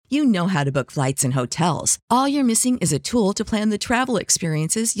You know how to book flights and hotels. All you're missing is a tool to plan the travel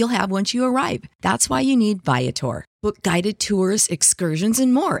experiences you'll have once you arrive. That's why you need Viator. Book guided tours, excursions,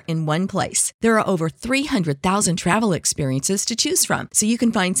 and more in one place. There are over 300,000 travel experiences to choose from, so you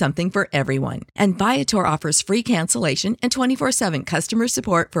can find something for everyone. And Viator offers free cancellation and 24/7 customer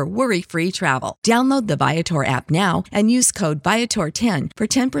support for worry-free travel. Download the Viator app now and use code Viator10 for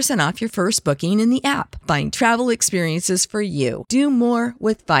 10% off your first booking in the app. Find travel experiences for you. Do more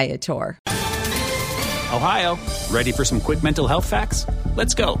with Viator. Ohio, ready for some quick mental health facts?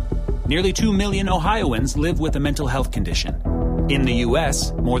 Let's go. Nearly 2 million Ohioans live with a mental health condition. In the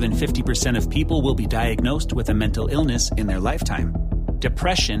U.S., more than 50% of people will be diagnosed with a mental illness in their lifetime.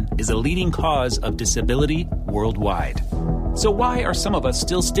 Depression is a leading cause of disability worldwide. So why are some of us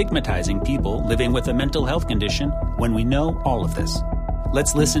still stigmatizing people living with a mental health condition when we know all of this?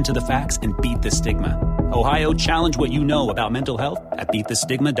 Let's listen to the facts and beat the stigma. Ohio, challenge what you know about mental health at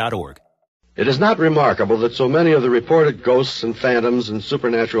beatthestigma.org. It is not remarkable that so many of the reported ghosts and phantoms and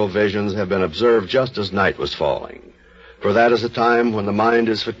supernatural visions have been observed just as night was falling. For that is a time when the mind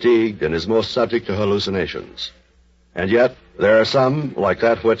is fatigued and is most subject to hallucinations. And yet, there are some, like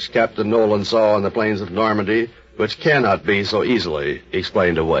that which Captain Nolan saw on the plains of Normandy, which cannot be so easily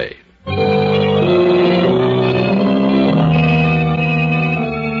explained away.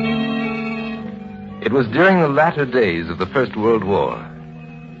 It was during the latter days of the First World War.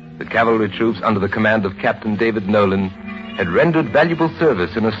 The cavalry troops under the command of Captain David Nolan had rendered valuable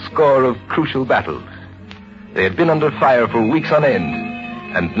service in a score of crucial battles. They had been under fire for weeks on end,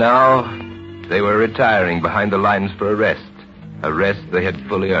 and now they were retiring behind the lines for a rest they had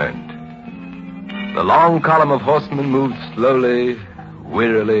fully earned. The long column of horsemen moved slowly,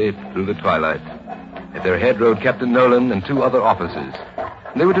 wearily through the twilight. At their head rode Captain Nolan and two other officers.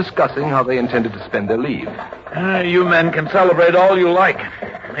 They were discussing how they intended to spend their leave. You men can celebrate all you like.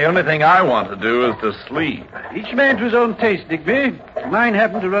 The only thing I want to do is to sleep. Each man to his own taste, Digby. Mine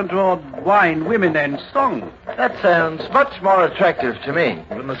happened to run toward wine, women, and song. That sounds much more attractive to me.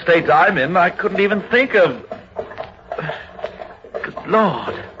 In the state I'm in, I couldn't even think of... Good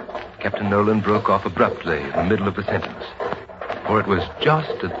Lord. Captain Nolan broke off abruptly in the middle of the sentence. For it was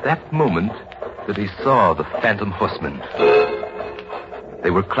just at that moment that he saw the phantom horsemen. They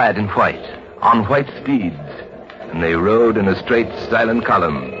were clad in white, on white steeds, and they rode in a straight, silent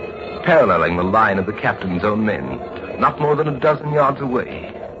column, paralleling the line of the captain's own men, not more than a dozen yards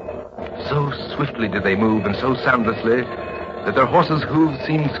away. So swiftly did they move and so soundlessly that their horses' hooves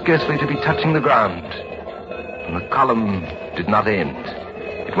seemed scarcely to be touching the ground. And the column did not end.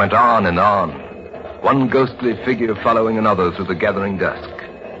 It went on and on, one ghostly figure following another through the gathering dusk.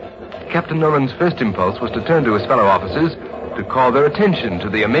 Captain Nolan's first impulse was to turn to his fellow officers to call their attention to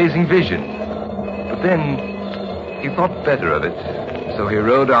the amazing vision. But then he thought better of it, so he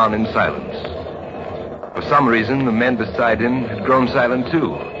rode on in silence. For some reason, the men beside him had grown silent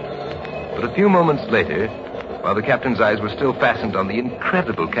too. But a few moments later, while the captain's eyes were still fastened on the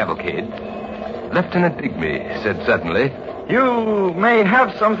incredible cavalcade, Lieutenant Digby said suddenly, You may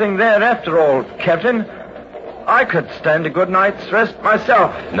have something there after all, Captain. I could stand a good night's rest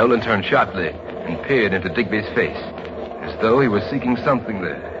myself. Nolan turned sharply and peered into Digby's face, as though he was seeking something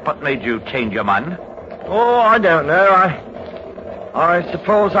there. What made you change your mind? Oh, I don't know. I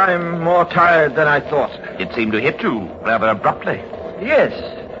suppose I'm more tired than I thought. It seemed to hit you rather abruptly. Yes,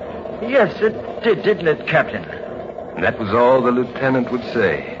 it did, didn't it, Captain? And that was all the lieutenant would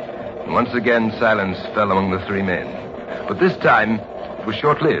say. And once again, silence fell among the three men. But this time, it was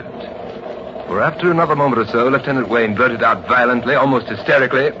short-lived. For after another moment or so, Lieutenant Wayne blurted out violently, almost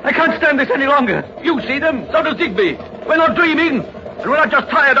hysterically, I can't stand this any longer. You see them, so does Digby. We're not dreaming, and we're not just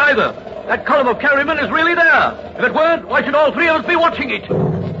tired either. That column of cavalrymen is really there. If it weren't, why should all three of us be watching it?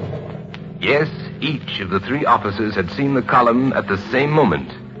 Yes, each of the three officers had seen the column at the same moment,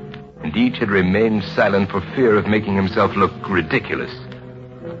 and each had remained silent for fear of making himself look ridiculous.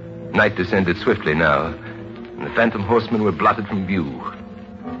 Night descended swiftly now, and the phantom horsemen were blotted from view.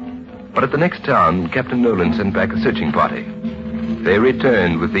 But at the next town, Captain Nolan sent back a searching party. They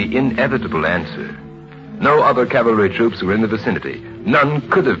returned with the inevitable answer. No other cavalry troops were in the vicinity. None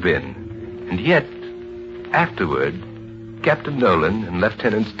could have been. And yet, afterward, Captain Nolan and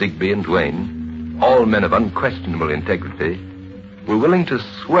Lieutenants Digby and Wayne, all men of unquestionable integrity, were willing to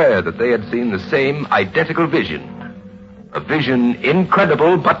swear that they had seen the same identical vision. A vision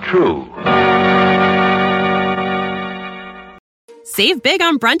incredible but true. Save big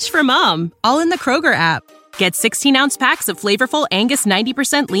on brunch for mom, all in the Kroger app. Get 16-ounce packs of flavorful Angus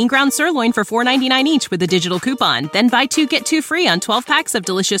 90% lean ground sirloin for $4.99 each with a digital coupon. Then buy 2, get 2 free on 12 packs of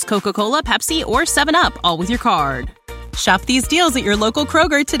delicious Coca-Cola, Pepsi, or 7-Up, all with your card. Shop these deals at your local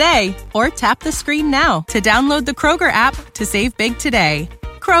Kroger today, or tap the screen now to download the Kroger app to save big today.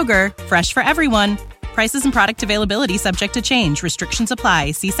 Kroger, fresh for everyone. Prices and product availability subject to change. Restrictions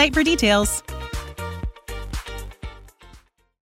apply. See site for details.